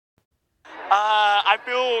I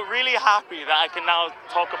feel really happy that I can now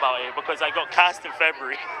talk about it because I got cast in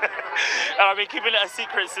February. And I've been keeping it a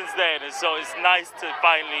secret since then, and so it's nice to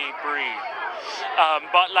finally breathe.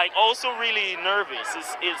 But like also really nervous.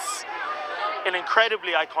 It's an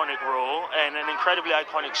incredibly iconic role and an incredibly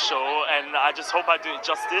iconic show, and I just hope I do it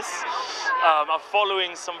justice. I'm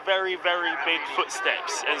following some very, very big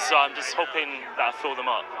footsteps, and so I'm just hoping that I fill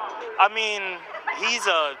them up. I mean, he's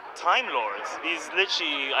a Time Lord. He's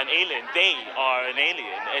literally an alien. They are an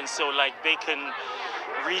alien, and so like they can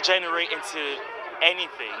regenerate into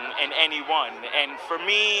anything and anyone. And for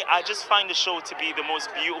me, I just find the show to be the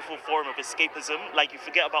most beautiful form of escapism. Like you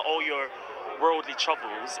forget about all your worldly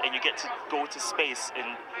troubles and you get to go to space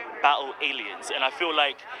and battle aliens. And I feel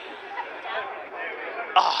like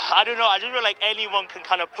I don't know. I just feel like anyone can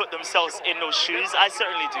kind of put themselves in those shoes. I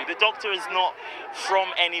certainly do. The Doctor is not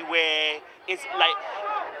from anywhere. It's like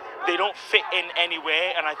they don't fit in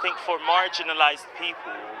anywhere, and I think for marginalized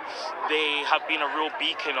people, they have been a real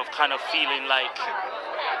beacon of kind of feeling like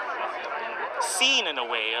seen in a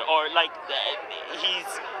way, or like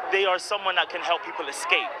they are someone that can help people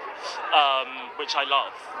escape, which I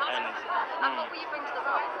love. And what will you bring to the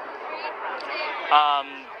role?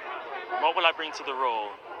 What will I bring to the role?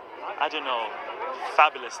 I don't know.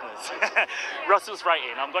 Fabulousness. Russell's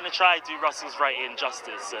writing. I'm going to try to do Russell's writing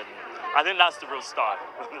justice, and I think that's the real start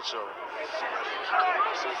of the show.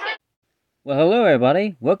 Well, hello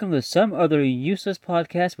everybody. Welcome to Some Other Useless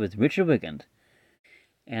Podcast with Richard Wigand.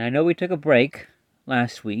 And I know we took a break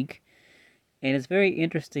last week, and it's very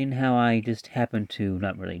interesting how I just happened to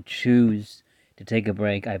not really choose to take a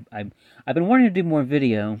break. I've been wanting to do more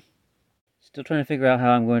video. Still trying to figure out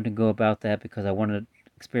how I'm going to go about that because I want to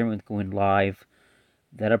experiment with going live.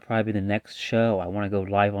 That'll probably be the next show. I want to go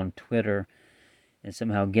live on Twitter and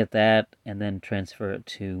somehow get that and then transfer it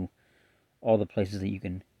to all the places that you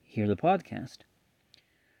can hear the podcast.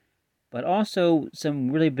 But also,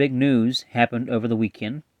 some really big news happened over the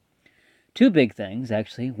weekend. Two big things,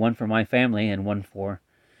 actually. One for my family and one for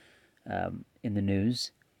in the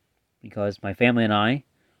news. Because my family and I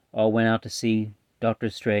all went out to see Doctor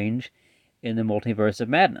Strange in the Multiverse of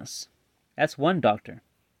Madness. That's one Doctor.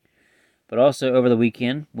 But also over the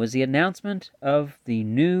weekend was the announcement of the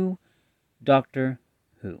new Doctor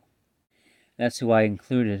Who. That's who I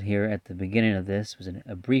included here at the beginning of this. It was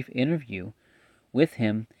a brief interview with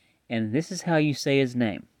him, and this is how you say his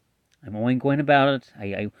name. I'm only going about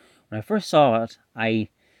it. When I first saw it, I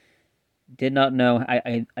did not know.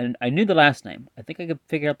 I knew the last name. I think I could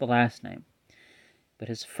figure out the last name. But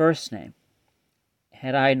his first name,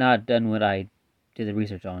 had I not done what I did the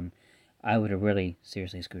research on, I would have really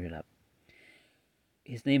seriously screwed it up.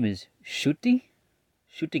 His name is Ncuti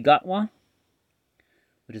Gatwa,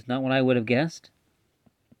 which is not what I would have guessed.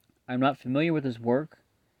 I'm not familiar with his work,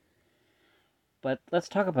 but let's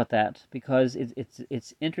talk about that because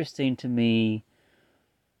it's interesting to me.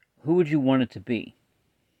 Who would you want it to be?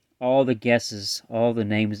 All the guesses, all the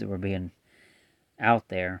names that were being out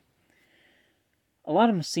there, a lot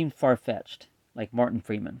of them seemed far-fetched, like Martin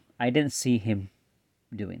Freeman. I didn't see him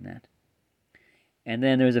doing that. And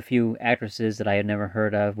then there's a few actresses that I had never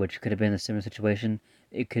heard of, which could have been a similar situation.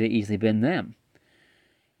 It could have easily been them.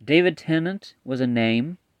 David Tennant was a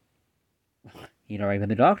name. He'd already been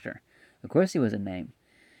the Doctor. Of course he was a name.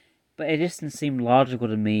 But it just didn't seem logical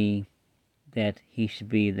to me that he should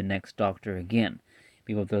be the next Doctor again.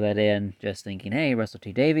 People throw that in just thinking, hey, Russell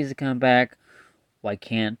T Davies has come back. Why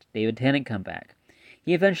can't David Tennant come back?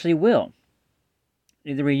 He eventually will.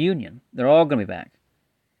 In the reunion, they're all going to be back.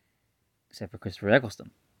 Except for Christopher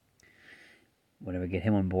Eccleston. Whatever, get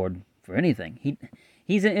him on board for anything.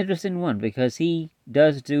 He's an interesting one because he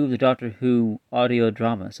does do the Doctor Who audio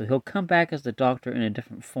drama. So he'll come back as the Doctor in a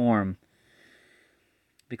different form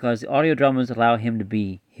because the audio dramas allow him to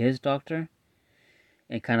be his Doctor.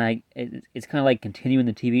 And it's kind of like continuing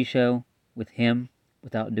the TV show with him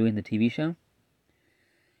without doing the TV show.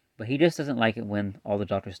 But he just doesn't like it when all the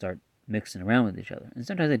Doctors start mixing around with each other. And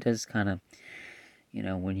sometimes it does kind of,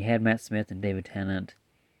 when you had Matt Smith and David Tennant,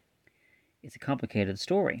 it's a complicated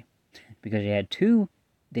story. Because you had two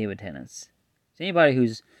David Tennants. So anybody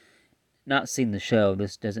who's not seen the show,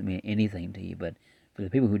 this doesn't mean anything to you. But for the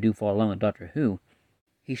people who do follow along with Doctor Who,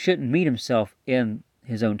 he shouldn't meet himself in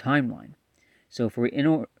his own timeline. So in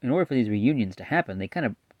order for these reunions to happen, they kind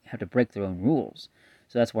of have to break their own rules.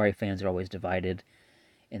 So that's why fans are always divided.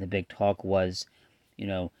 And the big talk was,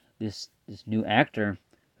 this new actor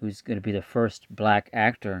who's going to be the first black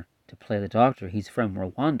actor to play the Doctor. He's from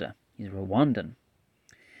Rwanda. He's Rwandan.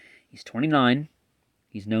 He's 29.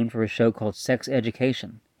 He's known for a show called Sex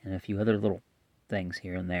Education and a few other little things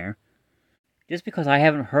here and there. Just because I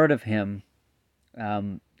haven't heard of him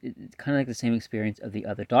It's kind of like the same experience of the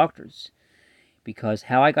other Doctors, because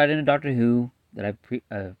how I got into Doctor Who that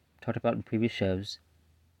I've talked about in previous shows,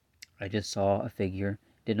 I just saw a figure,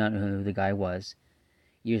 did not know who the guy was.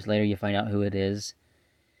 Years later, you find out who it is,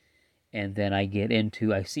 and then I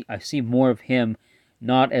see more of him,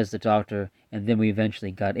 not as the Doctor, and then we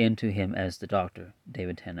eventually got into him as the Doctor,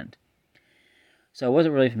 David Tennant. So I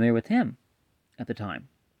wasn't really familiar with him at the time,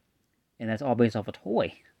 and that's all based off a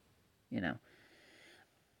toy, you know.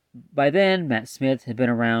 By then, Matt Smith had been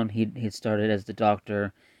around. He'd started as the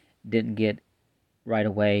Doctor, didn't get right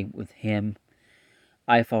away with him.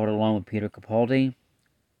 I followed along with Peter Capaldi,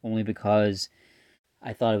 only because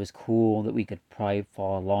I thought it was cool that we could probably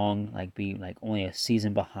follow along, be only a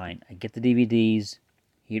season behind. I get the DVDs,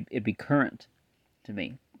 it'd be current to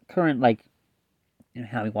me. Current,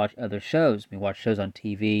 how we watch other shows. We watch shows on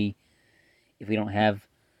TV. If we don't have,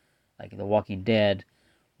 The Walking Dead,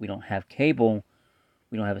 we don't have cable,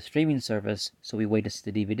 we don't have a streaming service, so we wait to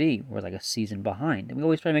see the DVD. We're a season behind. And we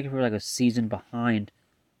always try to make it for a season behind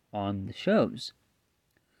on the shows.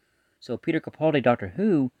 So Peter Capaldi, Doctor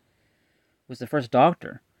Who, was the first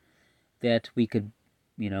Doctor that we could,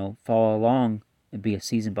 follow along and be a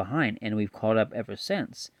season behind. And we've caught up ever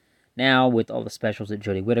since. Now, with all the specials that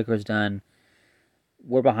Jodie Whittaker's done,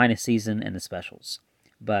 we're behind a season and the specials.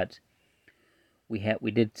 But we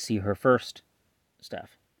did see her first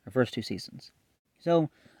stuff, her first 2 seasons.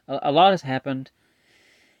 So, a lot has happened,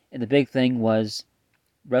 and the big thing was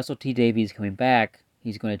Russell T Davies coming back.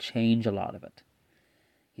 He's going to change a lot of it.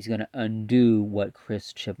 He's going to undo what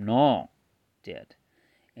Chris Chibnall did.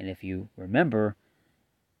 And if you remember,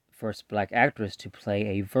 first black actress to play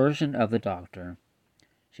a version of the Doctor,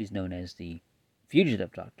 she's known as the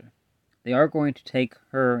Fugitive Doctor. They are going to take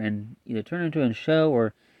her and either turn her into a show,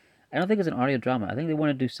 or I don't think it's an audio drama. I think they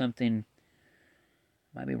want to do something,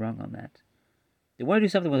 might be wrong on that. They want to do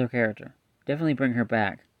something with her character. Definitely bring her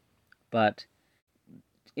back. But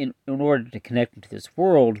in order to connect into this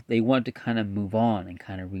world, they want to kind of move on and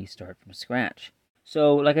kind of restart from scratch.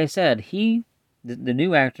 So, like I said, the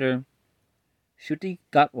new actor, Ncuti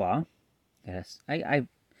Gatwa, yes,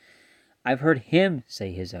 I've heard him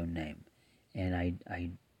say his own name, and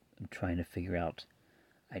I'm trying to figure out.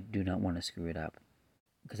 I do not want to screw it up,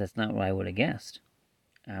 because that's not what I would have guessed.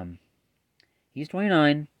 He's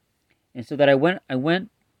 29. And so that I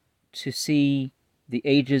went to see the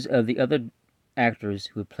ages of the other actors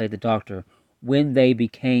who had played the Doctor when they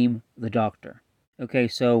became the Doctor. Okay,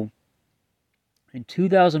 so in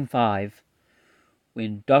 2005,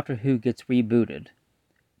 when Doctor Who gets rebooted,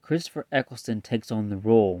 Christopher Eccleston takes on the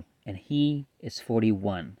role, and he is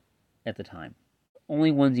 41 at the time.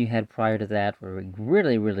 Only ones you had prior to that were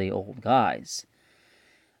really, really old guys.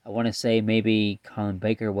 I want to say maybe Colin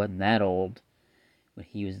Baker wasn't that old when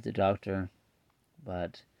he was the Doctor,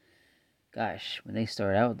 but gosh, when they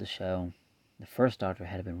started out with the show, the first Doctor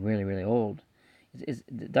had been really, really old.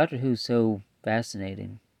 Doctor Who's so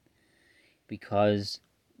fascinating because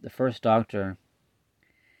the first Doctor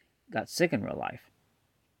got sick in real life.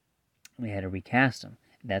 We had to recast him.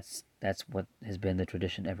 That's what has been the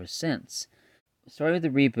tradition ever since. Starting with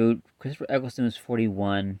the reboot, Christopher Eccleston was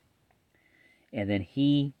 41, and then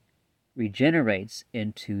he regenerates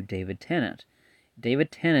into David Tennant.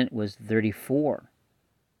 David Tennant was 34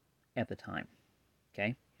 at the time.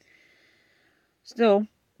 Okay? Still,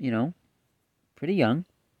 pretty young.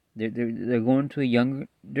 They're going to a younger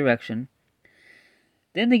direction.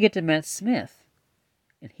 Then they get to Matt Smith,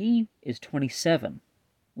 and he is 27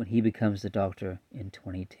 when he becomes the Doctor in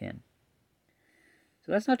 2010.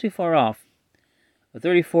 So that's not too far off. A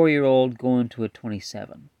 34-year-old going to a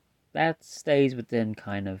 27. That stays within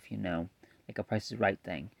kind of, like a Price is Right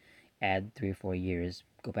thing. Add 3 or 4 years,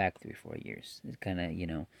 go back 3 or 4 years. It's kind of,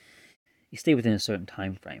 you stay within a certain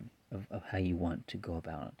time frame of how you want to go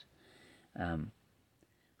about it.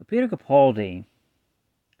 But Peter Capaldi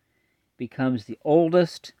becomes the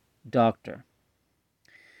oldest Doctor.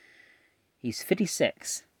 He's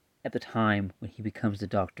 56 at the time when he becomes the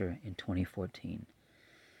Doctor in 2014.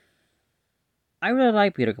 I really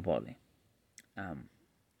like Peter Capaldi.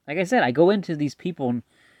 Like I said, I go into these people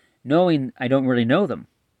knowing I don't really know them.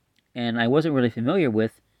 And I wasn't really familiar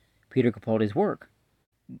with Peter Capaldi's work.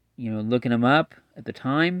 Looking him up at the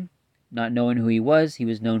time, not knowing who he was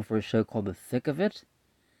known for a show called The Thick of It.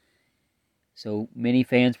 So many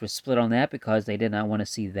fans were split on that because they did not want to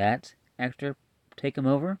see that actor take him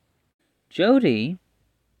over. Jodie,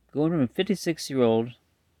 going from a 56-year-old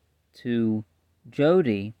to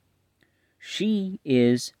Jodie, she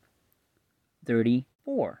is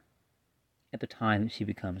 34 at the time that she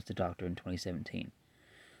becomes the Doctor in 2017.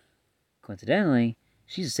 Coincidentally,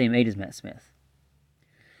 she's the same age as Matt Smith.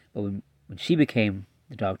 But when she became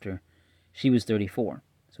the Doctor, she was 34.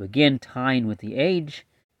 So again, tying with the age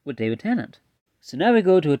with David Tennant. So now we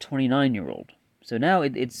go to a 29-year-old. So now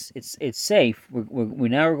it's safe. We're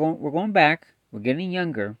going back. We're getting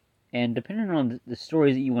younger, and depending on the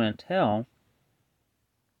stories that you want to tell,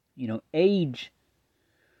 age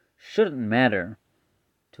shouldn't matter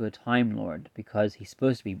to a Time Lord because he's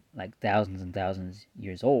supposed to be like thousands and thousands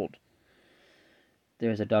years old.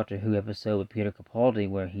 There's a Doctor Who episode with Peter Capaldi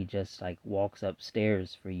where he just like walks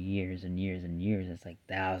upstairs for years and years and years. It's like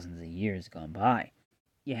thousands of years gone by.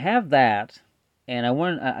 You have that, and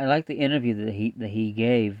I like the interview that he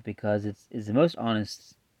gave because it's the most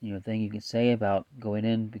honest thing you can say about going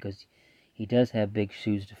in, because he does have big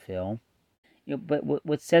shoes to fill. But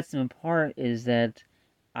what sets him apart is that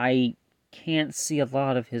I can't see a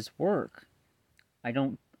lot of his work. I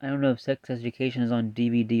don't know if Sex Education is on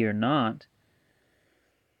DVD or not,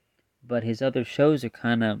 but his other shows are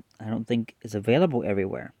kind of, I don't think is available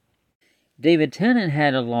everywhere. David Tennant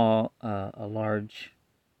had a large,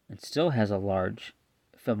 and still has a large,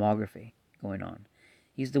 filmography going on.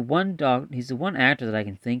 He's the one actor that I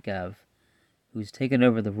can think of who's taken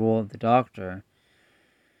over the role of the Doctor,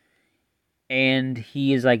 and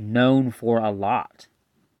he is like known for a lot.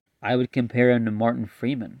 I would compare him to Martin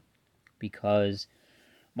Freeman, because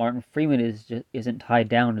Martin Freeman isn't tied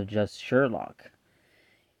down to just Sherlock.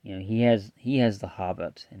 He has The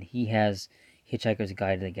Hobbit, and he has Hitchhiker's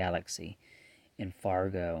Guide to the Galaxy, and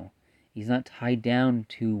Fargo. He's not tied down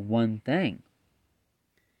to one thing.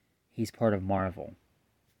 He's part of Marvel.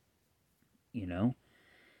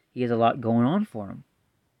 He has a lot going on for him.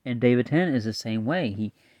 And David Tennant is the same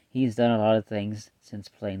way. He's done a lot of things since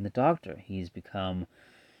playing the Doctor. He's become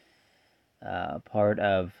part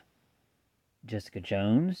of Jessica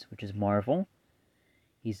Jones, which is Marvel.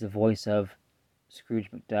 He's the voice of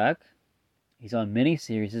Scrooge McDuck. He's on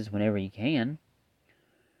miniseries whenever he can.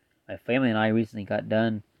 My family and I recently got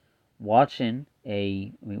done watching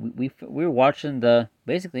we were watching the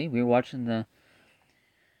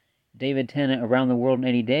David Tennant Around the World in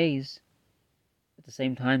 80 Days at the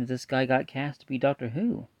same time that this guy got cast to be Doctor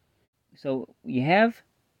Who. So you have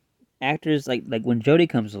actors like when Jodie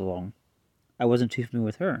comes along, I wasn't too familiar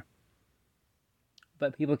with her,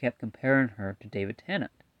 but people kept comparing her to David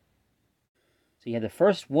Tennant. So you have the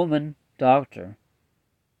first woman Doctor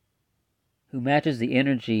who matches the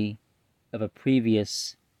energy of a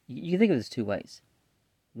previous... You can think of this two ways.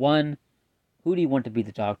 One, who do you want to be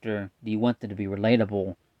the Doctor? Do you want them to be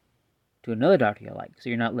relatable to another Doctor you like, so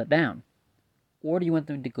you're not let down? Or do you want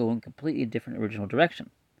them to go in a completely different original direction?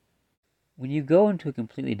 When you go into a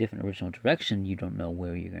completely different original direction, you don't know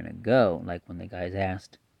where you're going to go. Like when the guy's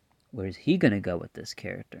asked, where's he going to go with this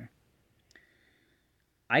character?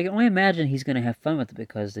 I can only imagine he's going to have fun with it,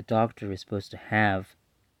 because the Doctor is supposed to have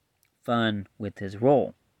fun with his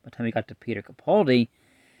role. By the time we got to Peter Capaldi,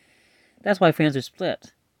 that's why fans are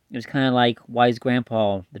split. It was kind of like Wise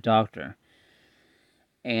Grandpa, the Doctor.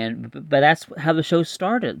 But that's how the show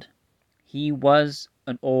started. He was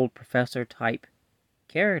an old professor type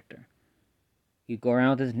character. He'd go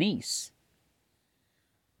around with his niece.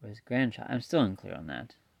 Or his grandchild. I'm still unclear on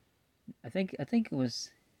that. I think it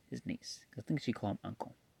was his niece. I think she called him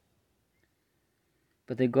uncle.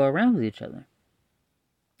 But they'd go around with each other.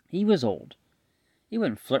 He was old. He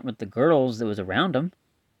wouldn't flirt with the girls that was around him.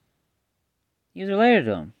 He was related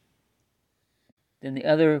to them. Then the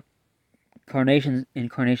other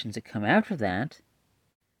incarnations that come after that,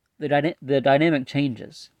 the dynamic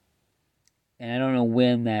changes. And I don't know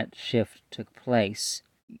when that shift took place.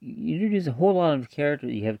 You introduce a whole lot of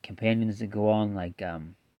characters. You have companions that go on, like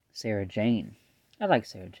Sarah Jane. I like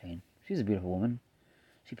Sarah Jane. She's a beautiful woman.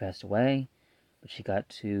 She passed away, but she got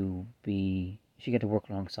to work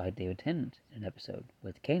alongside David Tennant in an episode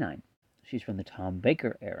with K9. She's from the Tom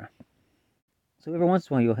Baker era. So every once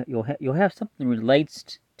in a while, you'll have something that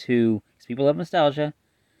relates to, because people love nostalgia.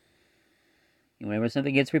 Whenever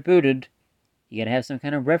something gets rebooted, you gotta have some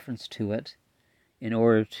kind of reference to it in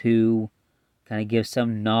order to kind of give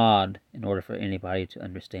some nod in order for anybody to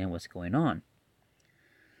understand what's going on.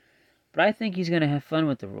 But I think he's going to have fun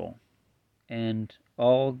with the role. And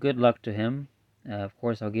all good luck to him. Of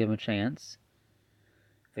course, I'll give him a chance.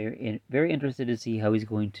 Very interested to see how he's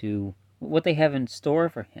going to... what they have in store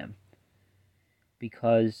for him.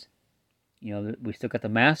 Because, we still got the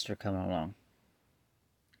Master coming along.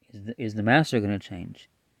 Is the Master going to change?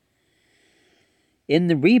 In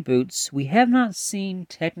the reboots, we have not seen,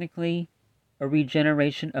 technically, a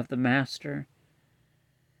regeneration of the Master.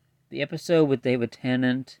 The episode with David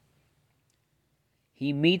Tennant,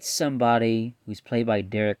 he meets somebody who's played by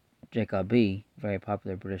Derek Jacobi, very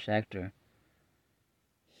popular British actor.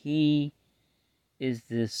 he is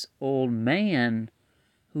this old man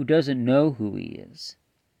who doesn't know who he is.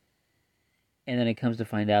 And then it comes to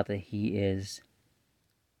find out that he is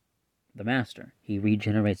the master. He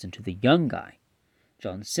regenerates into the young guy,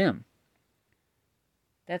 John Sim.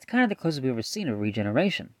 That's kind of the closest we've ever seen of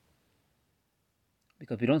regeneration.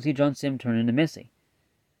 Because we don't see John Sim turn into Missy.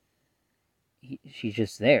 She's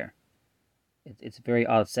just there. It's a very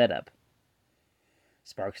odd setup.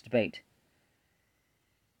 Sparks debate.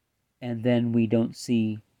 And then we don't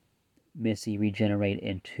see Missy regenerate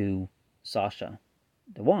into Sasha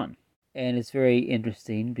Dewan. And it's very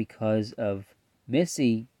interesting because of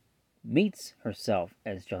Missy meets herself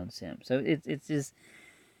as John Sim. So it's just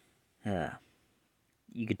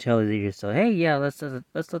you could tell that you're so, hey, yeah, let's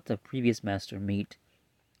let the previous master meet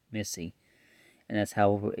Missy. And that's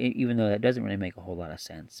how, even though that doesn't really make a whole lot of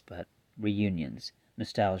sense, but reunions,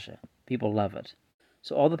 nostalgia, people love it.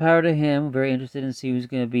 So all the power to him. Very interested in see who's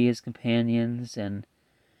going to be his companions, and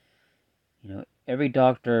every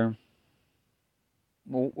Doctor.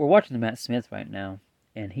 Well, we're watching the Matt Smith right now,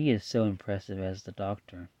 and he is so impressive as the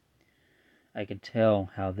Doctor. I could tell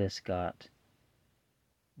how this got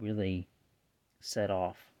really set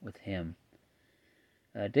off with him.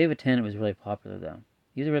 David Tennant was really popular though.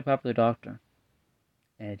 He was a really popular Doctor,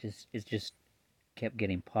 and it just kept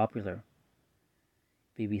getting popular.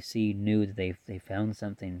 BBC knew that they found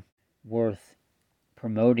something worth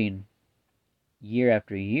promoting year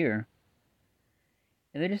after year,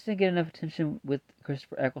 and they just didn't get enough attention with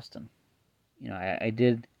Christopher Eccleston. I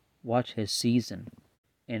did watch his season,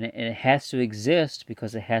 and it has to exist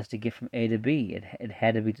because it has to get from A to B. It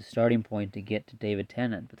had to be the starting point to get to David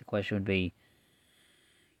Tennant. But the question would be,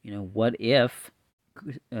 what if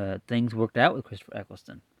things worked out with Christopher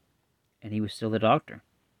Eccleston, and he was still the Doctor?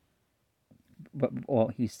 Well,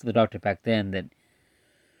 he was still the Doctor back then. That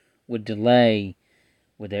would delay.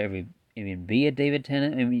 Would there ever even be a David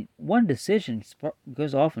Tennant? I mean, one decision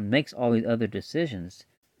goes off and makes all these other decisions.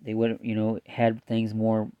 They would have, had things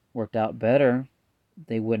more worked out better,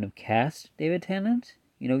 they wouldn't have cast David Tennant.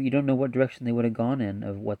 You don't know what direction they would have gone in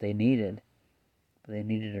of what they needed. But they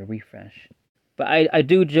needed a refresh. But I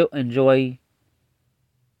do enjoy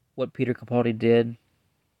what Peter Capaldi did.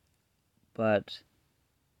 But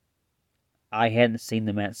I hadn't seen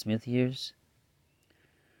the Matt Smith years.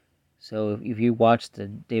 So if you watch the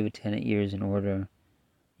David Tennant years in order,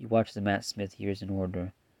 you watch the Matt Smith years in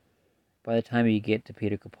order, by the time you get to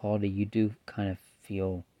Peter Capaldi, you do kind of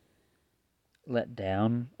feel let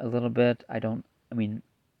down a little bit. I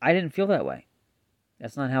didn't feel that way.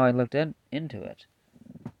 That's not how I looked into it.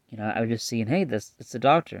 I was just seeing, hey, it's the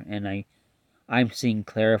Doctor, and I'm seeing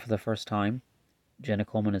Clara for the first time. Jenna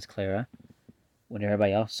Coleman is Clara, when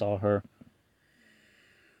everybody else saw her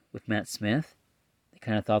with Matt Smith. They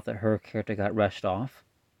kind of thought that her character got rushed off.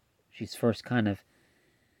 She's first kind of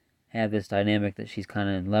had this dynamic that she's kind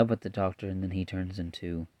of in love with the Doctor, and then he turns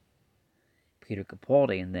into Peter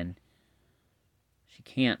Capaldi, and then she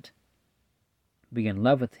can't be in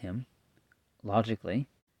love with him, logically,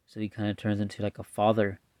 so he kind of turns into like a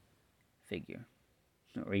father figure,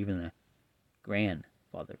 or even a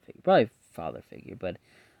grandfather figure, probably father figure, but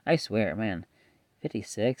I swear, man,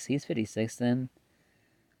 56, he's 56 then.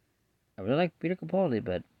 I really like Peter Capaldi,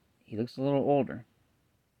 but he looks a little older.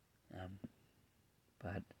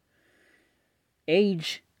 But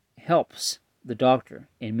age helps the Doctor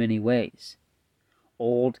in many ways.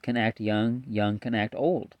 Old can act young, young can act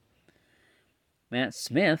old. Matt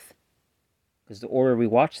Smith, because the order we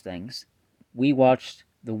watch things, we watched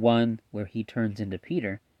the one where he turns into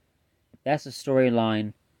Peter. That's a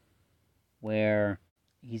storyline where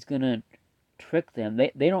he's going to trick them.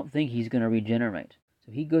 They don't think he's going to regenerate.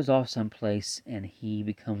 So he goes off someplace and he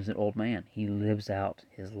becomes an old man. He lives out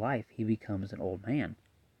his life. He becomes an old man.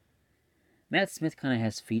 Matt Smith kind of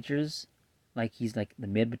has features like he's like the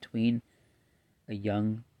mid-between a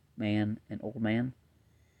young man and old man.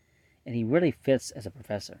 And he really fits as a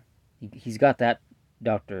professor. He's got that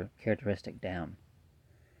Doctor characteristic down.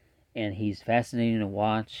 And he's fascinating to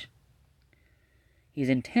watch. He's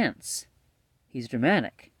intense. He's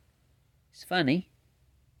dramatic. He's funny,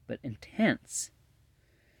 but intense.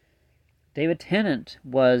 David Tennant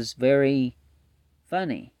was very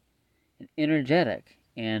funny and energetic.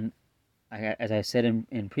 And as I said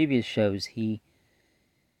in previous shows, he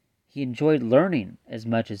enjoyed learning as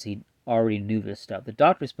much as he already knew this stuff. The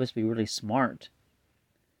Doctor's supposed to be really smart,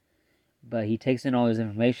 but he takes in all his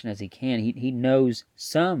information as he can. He knows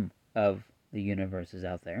some of the universes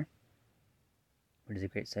out there, which is a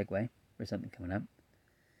great segue for something coming up.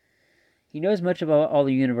 He knows much about all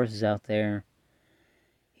the universes out there.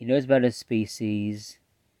 He knows about his species.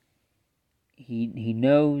 he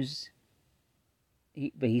knows,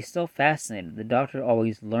 but he's still fascinated. The Doctor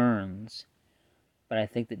always learns, but I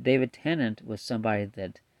think that David Tennant was somebody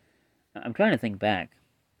that, I'm trying to think back.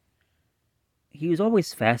 He was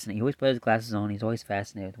always fascinated. He always put his glasses on. He's always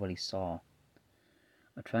fascinated with what he saw.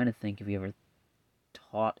 I'm trying to think if he ever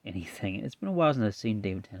taught anything. It's been a while since I've seen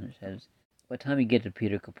David Tennant. By the time you get to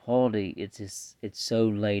Peter Capaldi, it's so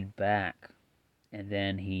laid back. And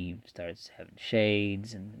then he starts having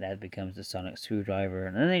shades, and that becomes the sonic screwdriver.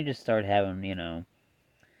 And then they just start having,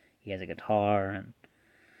 he has a guitar, and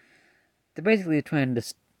they're basically trying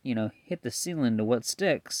to, hit the ceiling to what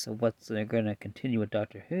sticks, of what they're going to continue with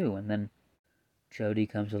Doctor Who. And then Jodie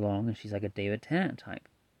comes along, and she's like a David Tennant type.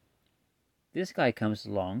 This guy comes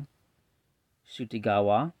along,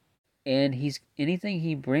 Sutigawa, and anything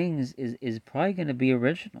he brings is probably going to be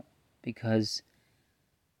original, because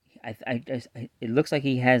it looks like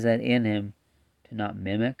he has that in him to not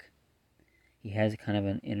mimic. He has kind of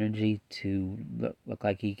an energy to look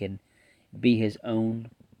like he can be his own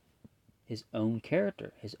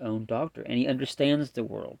character, his own Doctor, and he understands the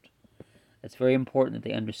world. It's very important that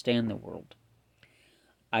they understand the world.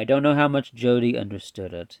 I don't know how much Jodie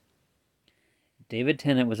understood it. David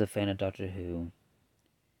Tennant was a fan of Doctor Who,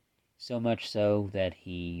 so much so that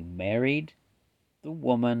he married the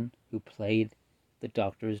woman who played the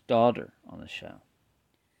Doctor's daughter on the show.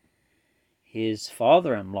 His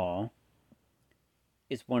father-in-law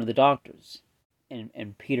is one of the Doctors,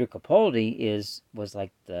 and Peter Capaldi was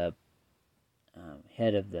like the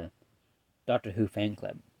head of the Doctor Who fan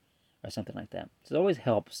club, or something like that. So it always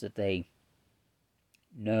helps that they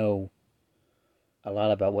know a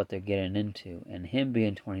lot about what they're getting into. And him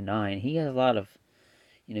being 29, he has a lot of,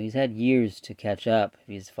 he's had years to catch up if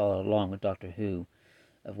he's followed along with Doctor Who,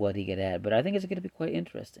 of what he could add. But I think it's going to be quite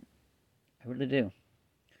interesting. I really do.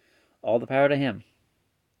 All the power to him.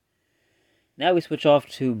 Now we switch off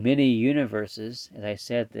to many universes. As I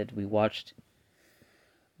said, that we watched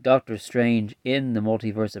Doctor Strange in the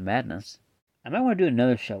Multiverse of Madness. I might want to do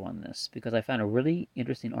another show on this, because I found a really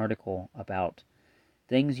interesting article about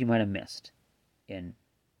things you might have missed in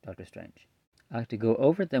Doctor Strange. I like to go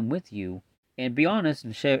over them with you and be honest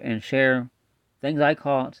and share things I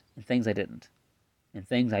caught and things I didn't, and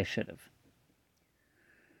things I should have.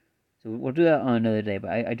 So we'll do that on another day, but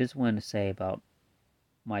I just wanted to say about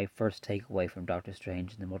my first takeaway from Doctor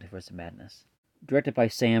Strange in the Multiverse of Madness. Directed by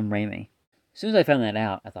Sam Raimi. As soon as I found that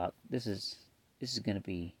out, I thought, this is going to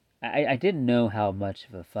be... I didn't know how much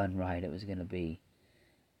of a fun ride it was going to be.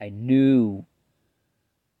 I knew...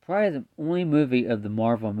 Probably the only movie of the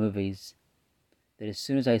Marvel movies that as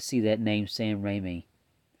soon as I see that name, Sam Raimi,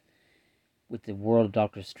 with the world of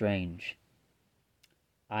Doctor Strange,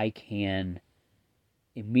 I can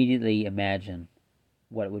immediately imagine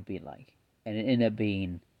what it would be like. And it ended up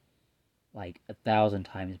being like 1,000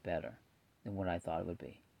 times better than what I thought it would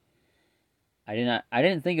be. I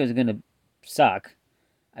didn't think it was going to suck.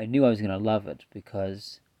 I knew I was going to love it,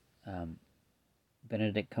 because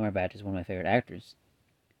Benedict Cumberbatch is one of my favorite actors.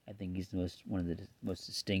 I think he's one of the most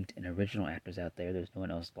distinct and original actors out there. There's no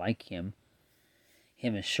one else like him.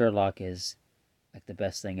 Him as Sherlock is like the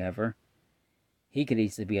best thing ever. He could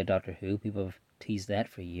easily be a Doctor Who. People have teased that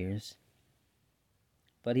for years.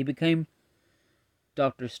 But he became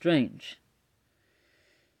Doctor Strange.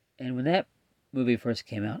 And when that movie first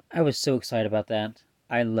came out, I was so excited about that.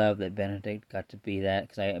 I love that Benedict got to be that,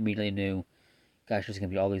 because I immediately knew, gosh, there's going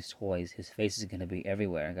to be all these toys. His face is going to be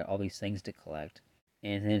everywhere. I got all these things to collect.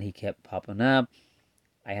 And then he kept popping up.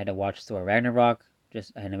 I had to watch Thor Ragnarok.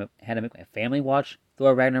 I had to make my family watch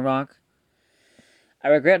Thor Ragnarok. I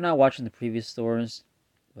regret not watching the previous Thors,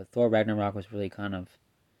 but Thor Ragnarok was really kind of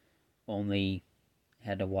only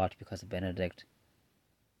had to watch because of Benedict.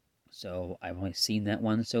 So I've only seen that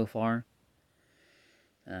one so far.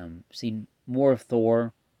 Seen more of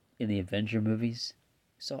Thor in the Avenger movies.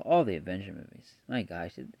 Saw all the Avenger movies. My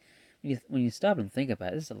gosh, when you stop and think about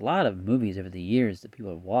it, there's a lot of movies over the years that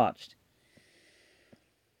people have watched.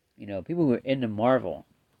 People who are into Marvel,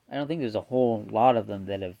 I don't think there's a whole lot of them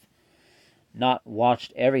that have not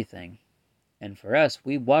watched everything. And for us,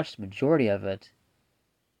 we watched the majority of it,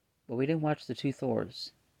 but we didn't watch the two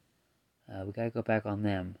Thors. We gotta go back on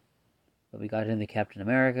them. But we got into the Captain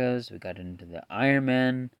Americas, we got into the Iron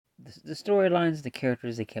Man. The storylines, the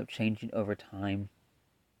characters, they kept changing over time.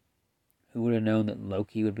 Who would have known that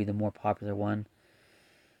Loki would be the more popular one?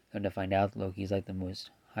 Come to find out, Loki's like the most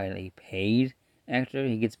highly paid actor.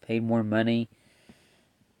 He gets paid more money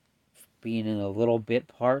being in a little bit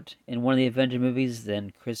part in one of the Avenger movies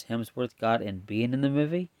than Chris Hemsworth got in being in the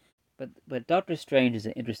movie. But Doctor Strange is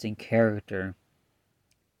an interesting character.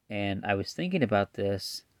 And I was thinking about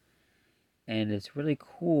this, And it's really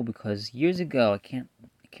cool because years ago, I can't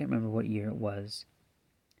remember what year it was,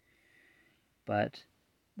 but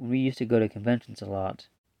when we used to go to conventions a lot,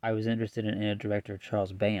 I was interested in a director,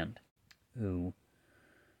 Charles Band, who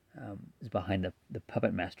is behind the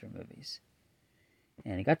Puppet Master movies.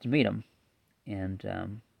 And I got to meet him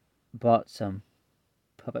and bought some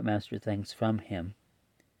Puppet Master things from him.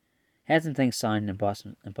 Had some things signed and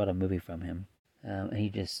bought a movie from him. And he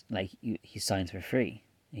just, he signs for free.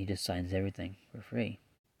 He just signs everything for free.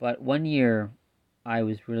 But one year, I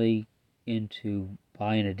was really into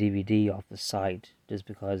buying a DVD off the site just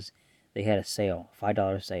because they had a sale,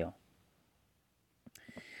 $5 sale.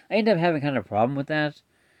 I ended up having kind of a problem with that.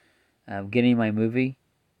 Getting my movie,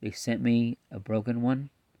 they sent me a broken one,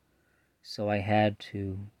 so I had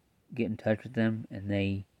to get in touch with them, and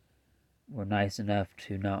they were nice enough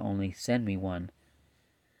to not only send me one,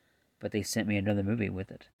 but they sent me another movie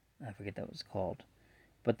with it. I forget what it was called.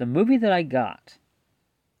 But the movie that I got,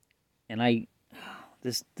 and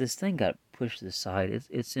this thing got pushed to the side.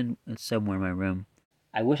 It's somewhere in my room.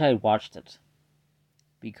 I wish I had watched it,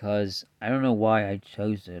 because I don't know why I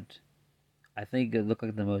chose it. I think it looked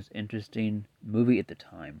like the most interesting movie at the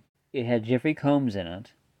time. It had Jeffrey Combs in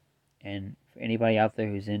it, and for anybody out there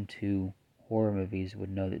who's into horror movies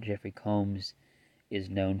would know that Jeffrey Combs is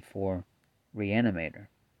known for Reanimator.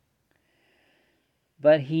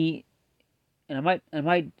 But I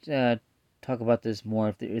might talk about this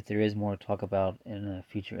more if there is more to talk about in a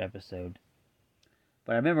future episode.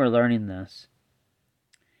 But I remember learning this.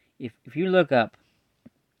 If you look up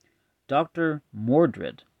Dr.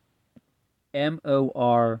 Mordrid,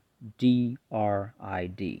 Mordrid,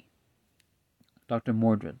 Dr.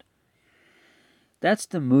 Mordrid. That's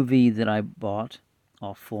the movie that I bought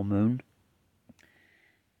off Full Moon.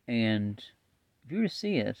 And if you were to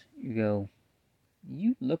see it, you go,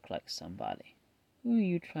 you look like somebody. Who are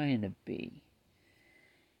you trying to be?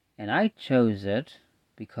 And I chose it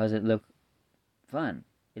because it looked fun.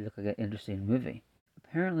 It looked like an interesting movie.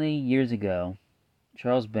 Apparently, years ago,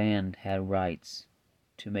 Charles Band had rights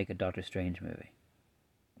to make a Doctor Strange movie.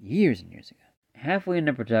 Years and years ago. Halfway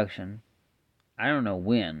into production, I don't know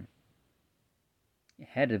when, it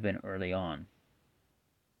had to have been early on.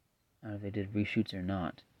 I don't know if they did reshoots or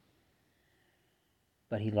not.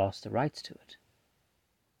 But he lost the rights to it.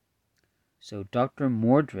 So Dr.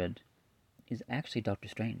 Mordrid is actually Doctor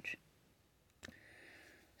Strange.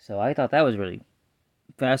 So I thought that was really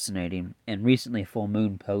fascinating. And recently Full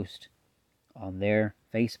Moon posted on their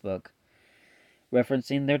Facebook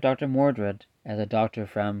referencing their Dr. Mordrid as a doctor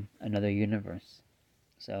from another universe.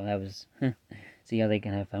 So that was... see how they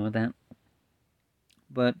can have fun with that?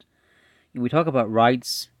 But we talk about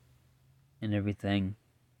rights and everything,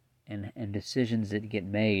 and decisions that get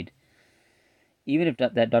made. Even if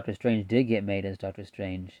that Doctor Strange did get made as Doctor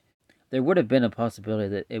Strange, there would have been a possibility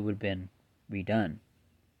that it would have been redone.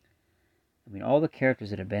 I mean, all the characters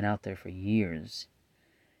that have been out there for years.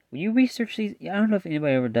 When you research these... I don't know if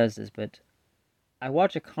anybody ever does this, but I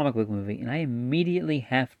watch a comic book movie, and I immediately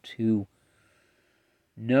have to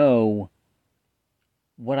know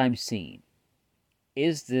what I'm seeing.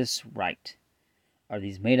 Is this right? Are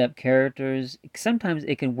these made-up characters? Sometimes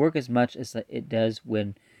it can work as much as it does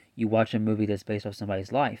when you watch a movie that's based off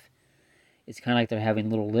somebody's life. It's kind of like they're having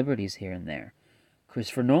little liberties here and there.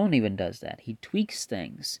 Christopher Nolan even does that. He tweaks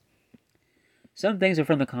things. Some things are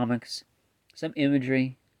from the comics, some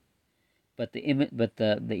imagery, but the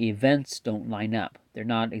events don't line up. They're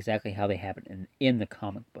not exactly how they happen in the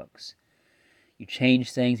comic books. You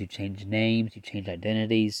change things, you change names, you change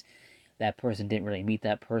identities. That person didn't really meet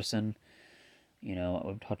that person. You know, what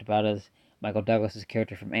we've talked about is Michael Douglas'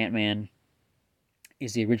 character from Ant-Man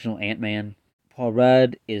is the original Ant-Man. Paul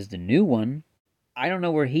Rudd is the new one. I don't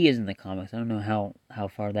know where he is in the comics. I don't know how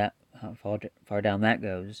far down that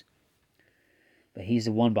goes. But he's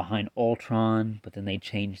the one behind Ultron, but then they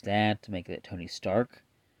changed that to make it Tony Stark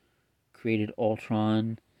created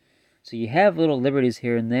Ultron. So you have little liberties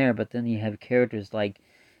here and there, but then you have characters like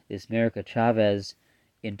this America Chavez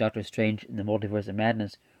in Doctor Strange in the Multiverse of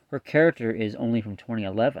Madness. Her character is only from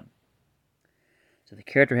 2011. So the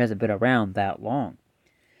character hasn't been around that long.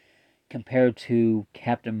 Compared to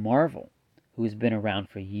Captain Marvel, who's been around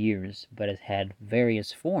for years, but has had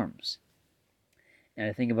various forms. And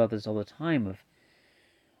I think about this all the time, of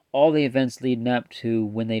all the events leading up to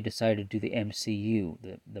when they decided to do the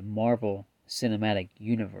MCU, the Marvel Cinematic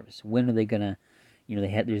Universe. When are they gonna,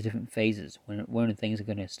 there's different phases. When are things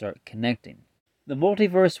going to start connecting? The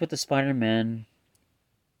multiverse with the Spider-Man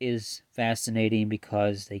is fascinating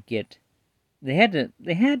because they had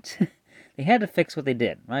to fix what they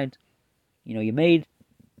did, right? They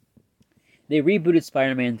rebooted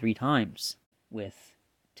Spider-Man 3 times. with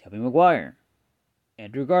Tobey Maguire,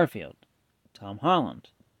 Andrew Garfield, Tom Holland.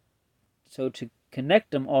 So to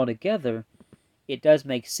connect them all together, it does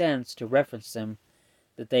make sense to reference them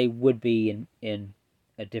that they would be in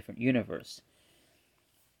a different universe.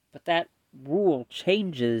 But that rule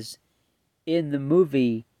changes in the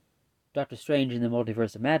movie Doctor Strange in the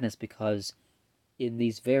Multiverse of Madness, because in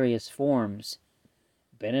these various forms,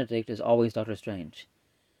 Benedict is always Doctor Strange.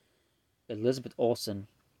 Elizabeth Olsen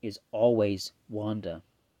is always Wanda.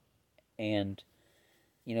 And,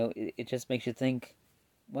 it just makes you think,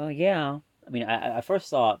 well, yeah. I mean, I first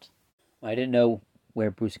thought, I didn't know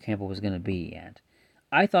where Bruce Campbell was going to be at.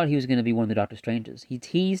 I thought he was going to be one of the Doctor Stranges. He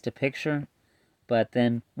teased a picture, but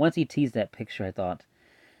then once he teased that picture, I thought,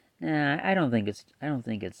 nah, I don't think it's that. I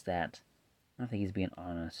don't think he's being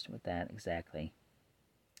honest with that exactly.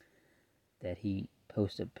 That he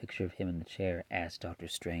posted a picture of him in the chair as Doctor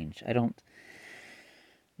Strange.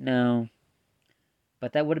 No.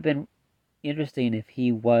 But that would have been interesting if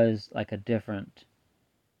he was like a different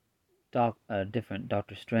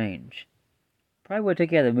Doctor Strange. Probably would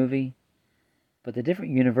take you out of the movie, but the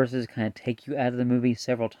different universes kind of take you out of the movie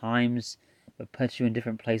several times, but put you in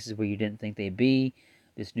different places where you didn't think they'd be.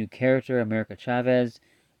 This new character, America Chavez,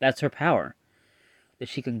 that's her power. That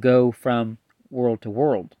she can go from world to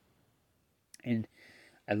world. And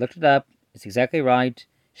I looked it up. It's exactly right.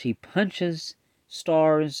 She punches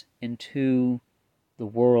stars into the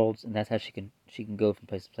worlds, and that's how she can go from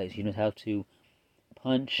place to place. She knows how to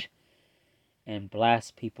punch and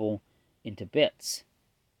blast people into bits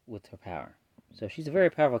with her power. So she's a very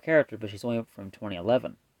powerful character, but she's only from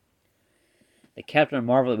 2011. The Captain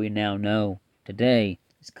Marvel that we now know today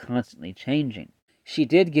is constantly changing. She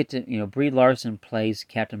did get to, Brie Larson plays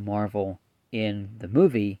Captain Marvel in the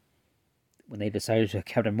movie when they decided to do a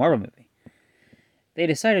Captain Marvel movie. They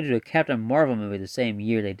decided to do a Captain Marvel movie the same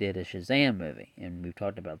year they did a Shazam movie, and we've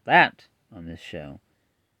talked about that on this show.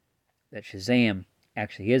 That Shazam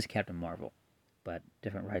actually is Captain Marvel, but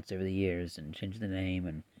different rights over the years and changed the name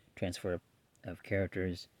and transfer of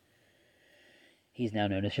characters. He's now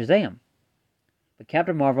known as Shazam. But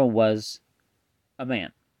Captain Marvel was a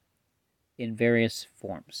man in various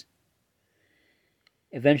forms.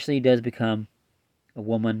 Eventually does become a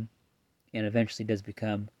woman, and eventually does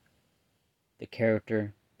become the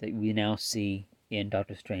character that we now see in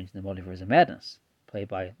Doctor Strange in the Multiverse of Madness, played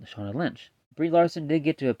by Lashana Lynch. Brie Larson did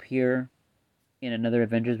get to appear in another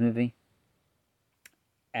Avengers movie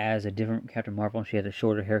as a different Captain Marvel. She had a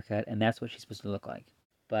shorter haircut, and that's what she's supposed to look like.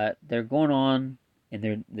 But they're going on,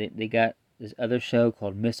 and they got this other show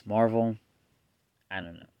called Miss Marvel. I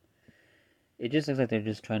don't know. It just looks like they're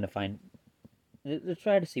just trying to find. They're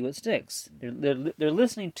trying to see what sticks. They're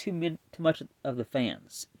listening too much of the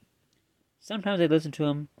fans. Sometimes they listen to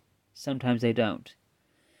them, sometimes they don't.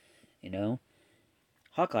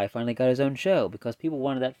 Hawkeye finally got his own show because people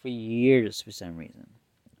wanted that for years for some reason.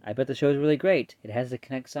 I bet the show is really great. It has to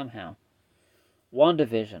connect somehow.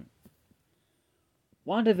 WandaVision.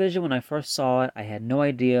 When I first saw it, I had no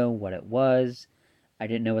idea what it was. I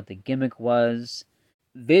didn't know what the gimmick was.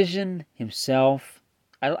 Vision himself,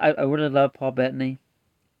 I really love Paul Bettany.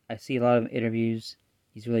 I see a lot of interviews.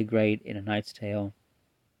 He's really great in A Knight's Tale.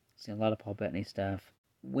 I've seen a lot of Paul Bettany stuff.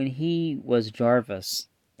 When he was Jarvis,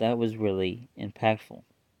 that was really impactful.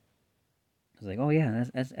 I was like, oh yeah,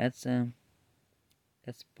 that's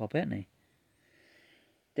Paul Bettany.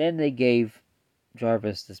 Then they gave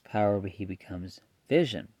Jarvis this power where he becomes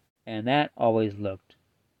Vision. And that always looked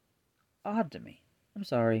odd to me. I'm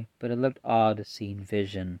sorry, but it looked odd seeing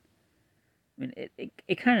Vision. I mean,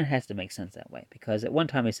 it kind of has to make sense that way, because at one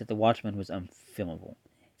time they said The Watchmen was unfilmable.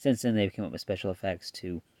 Since then, they've come up with special effects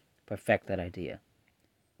to perfect that idea.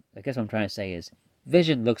 I guess what I'm trying to say is,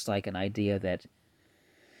 Vision looks like an idea that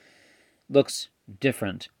looks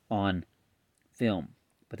different on film,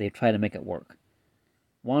 but they've tried to make it work.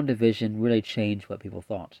 WandaVision really changed what people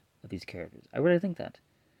thought of these characters. I really think that.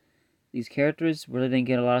 These characters really didn't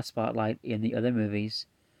get a lot of spotlight in the other movies.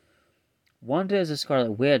 Wanda as a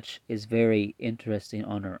Scarlet Witch is very interesting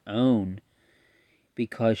on her own,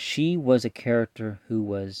 because she was a character who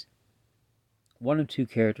was one of two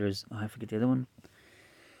characters, I forget the other one.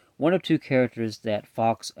 One of two characters that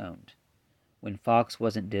Fox owned when Fox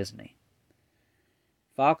wasn't Disney.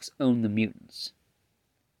 Fox owned the mutants.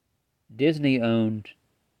 Disney owned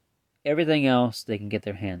everything else they can get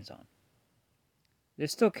their hands on.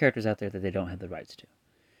 There's still characters out there that they don't have the rights to.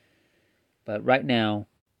 But right now,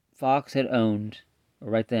 Fox owned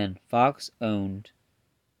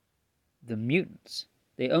the mutants.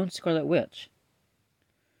 They owned Scarlet Witch.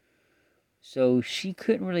 So she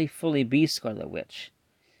couldn't really fully be Scarlet Witch.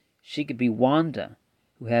 She could be Wanda,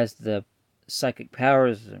 who has the psychic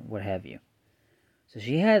powers and what have you. So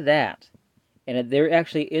she had that. And there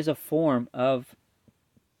actually is a form of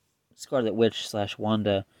Scarlet Witch /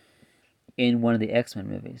 Wanda in one of the X-Men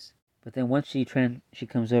movies. But then once she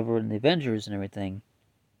comes over in the Avengers and everything,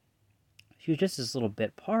 she was just this little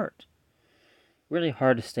bit part. Really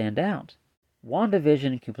hard to stand out.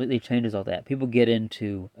 WandaVision completely changes all that. People get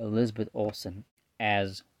into Elizabeth Olsen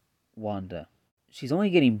as Wanda. She's only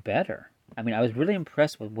getting better. I mean, I was really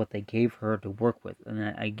impressed with what they gave her to work with.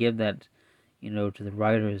 And I give that, to the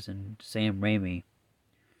writers and Sam Raimi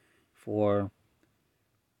for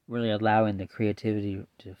really allowing the creativity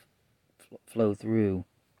to flow through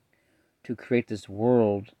to create this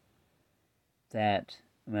world that,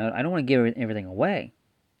 I don't want to give everything away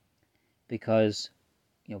because,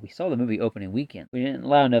 we saw the movie opening weekend. We didn't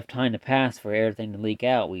allow enough time to pass for everything to leak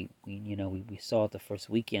out. We saw it the first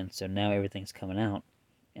weekend, so now everything's coming out.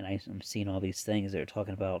 And I'm seeing all these things that are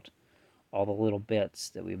talking about all the little bits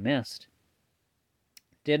that we missed.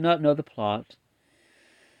 Did not know the plot.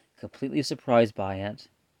 Completely surprised by it.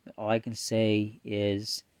 All I can say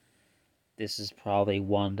is this is probably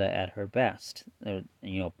Wanda at her best.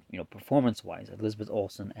 Performance-wise, Elizabeth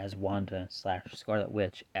Olsen as Wanda / Scarlet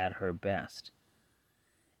Witch at her best.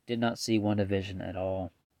 Did not see WandaVision at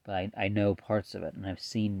all, but I know parts of it, and I've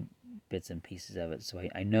seen bits and pieces of it, so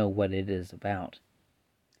I know what it is about.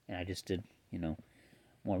 And I just did,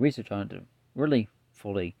 more research on it to really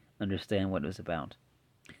fully understand what it was about.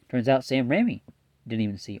 Turns out Sam Raimi didn't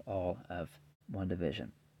even see all of WandaVision.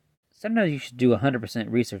 Sometimes you should do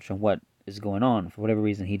 100% research on what is going on. For whatever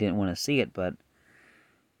reason, he didn't want to see it, but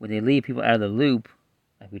when they leave people out of the loop,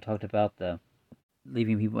 like we talked about the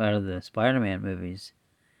leaving people out of the Spider-Man movies,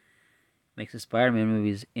 makes the Spider-Man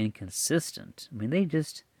movies inconsistent. I mean,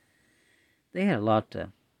 they had a lot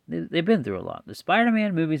to... They've been through a lot. The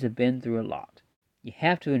Spider-Man movies have been through a lot. You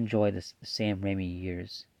have to enjoy the Sam Raimi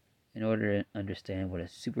years in order to understand what a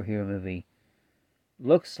superhero movie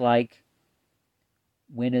looks like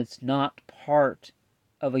when it's not part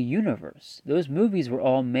of a universe. Those movies were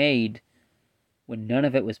all made when none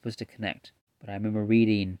of it was supposed to connect. But I remember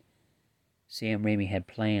reading Sam Raimi had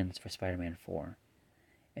plans for Spider-Man 4.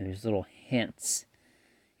 And there's little hints.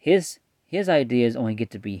 His ideas only get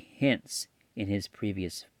to be hints in his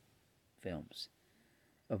previous films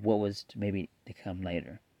of what was to come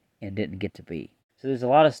later and didn't get to be. So there's a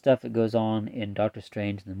lot of stuff that goes on in Doctor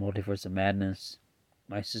Strange and the Multiverse of Madness.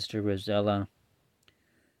 My sister Rosella,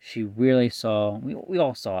 she really saw, we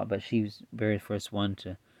all saw it, but she was the very first one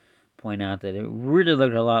to point out that it really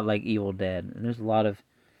looked a lot like Evil Dead. And there's a lot of,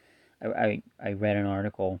 I read an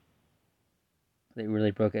article that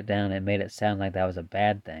really broke it down and made it sound like that was a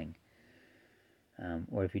bad thing.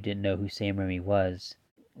 Or if you didn't know who Sam Raimi was,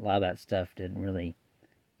 a lot of that stuff didn't really,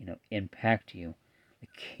 impact you. The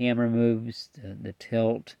camera moves, the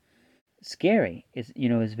tilt, scary. It's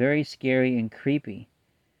very scary and creepy,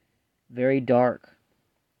 very dark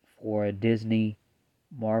for a Disney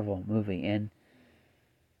Marvel movie. And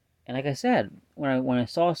like I said, when I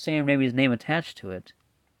saw Sam Raimi's name attached to it,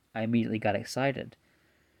 I immediately got excited.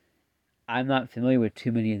 I'm not familiar with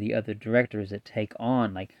too many of the other directors that take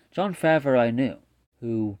on, like Jon Favreau I knew,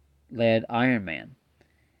 who led Iron Man.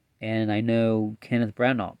 And I know Kenneth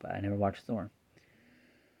Branagh, but I never watched Thor.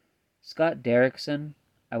 Scott Derrickson,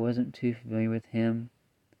 I wasn't too familiar with him.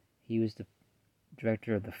 He was the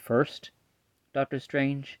director of the first Doctor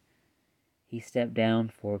Strange. He stepped down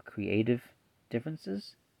for creative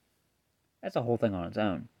differences. That's a whole thing on its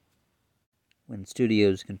own. When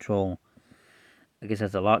studios control, I guess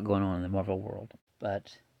that's a lot going on in the Marvel world.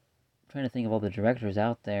 But I'm trying to think of all the directors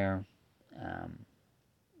out there.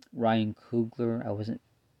 Ryan Coogler, I wasn't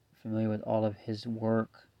familiar with all of his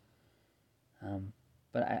work.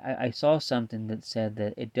 But I saw something that said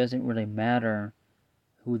that it doesn't really matter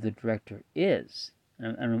who the director is.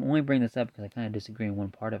 And I'm only bringing this up because I kind of disagree in one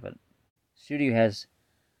part of it. Studio has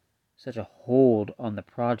such a hold on the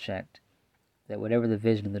project that whatever the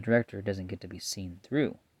vision of the director doesn't get to be seen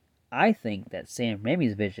through. I think that Sam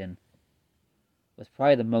Raimi's vision was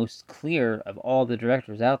probably the most clear of all the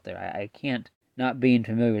directors out there. I can't, not being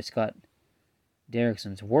familiar with Scott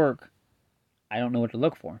Derrickson's work, I don't know what to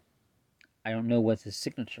look for. I don't know what's his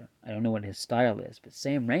signature. I don't know what his style is. But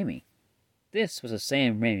Sam Raimi, this was a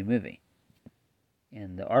Sam Raimi movie.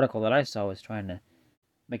 And the article that I saw was trying to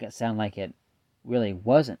make it sound like it really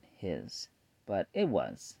wasn't his. But it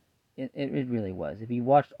was. It really was. If you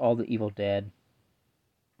watched all the Evil Dead,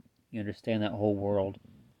 you understand that whole world.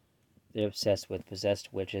 They're obsessed with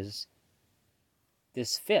possessed witches.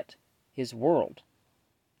 This fit his world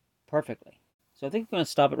perfectly. So I think I'm going to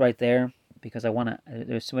stop it right there because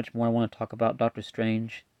there's so much more I want to talk about Doctor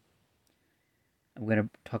Strange. I'm going to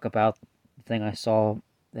talk about the thing I saw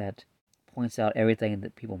that points out everything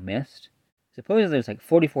that people missed. Supposedly there's like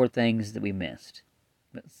 44 things that we missed.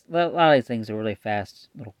 But a lot of these things are really fast,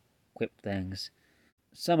 little quick things.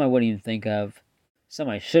 Some I wouldn't even think of, some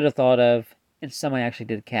I should have thought of, and some I actually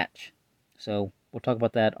did catch. So we'll talk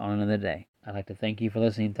about that on another day. I'd like to thank you for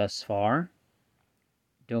listening thus far.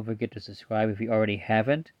 Don't forget to subscribe if you already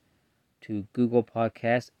haven't to Google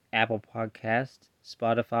Podcasts, Apple Podcasts,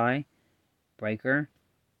 Spotify, Breaker,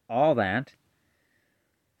 all that.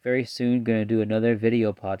 Very soon going to do another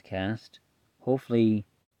video podcast. Hopefully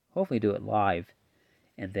do it live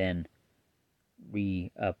and then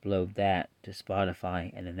re-upload that to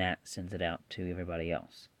Spotify, and then that sends it out to everybody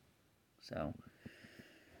else. So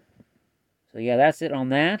yeah, that's it on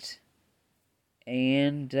that.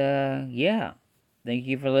 And yeah, thank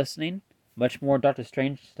you for listening. Much more Doctor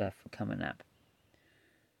Strange stuff coming up.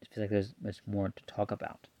 It feels like there's much more to talk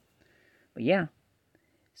about. But yeah,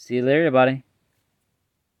 see you later, everybody.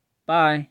 Bye.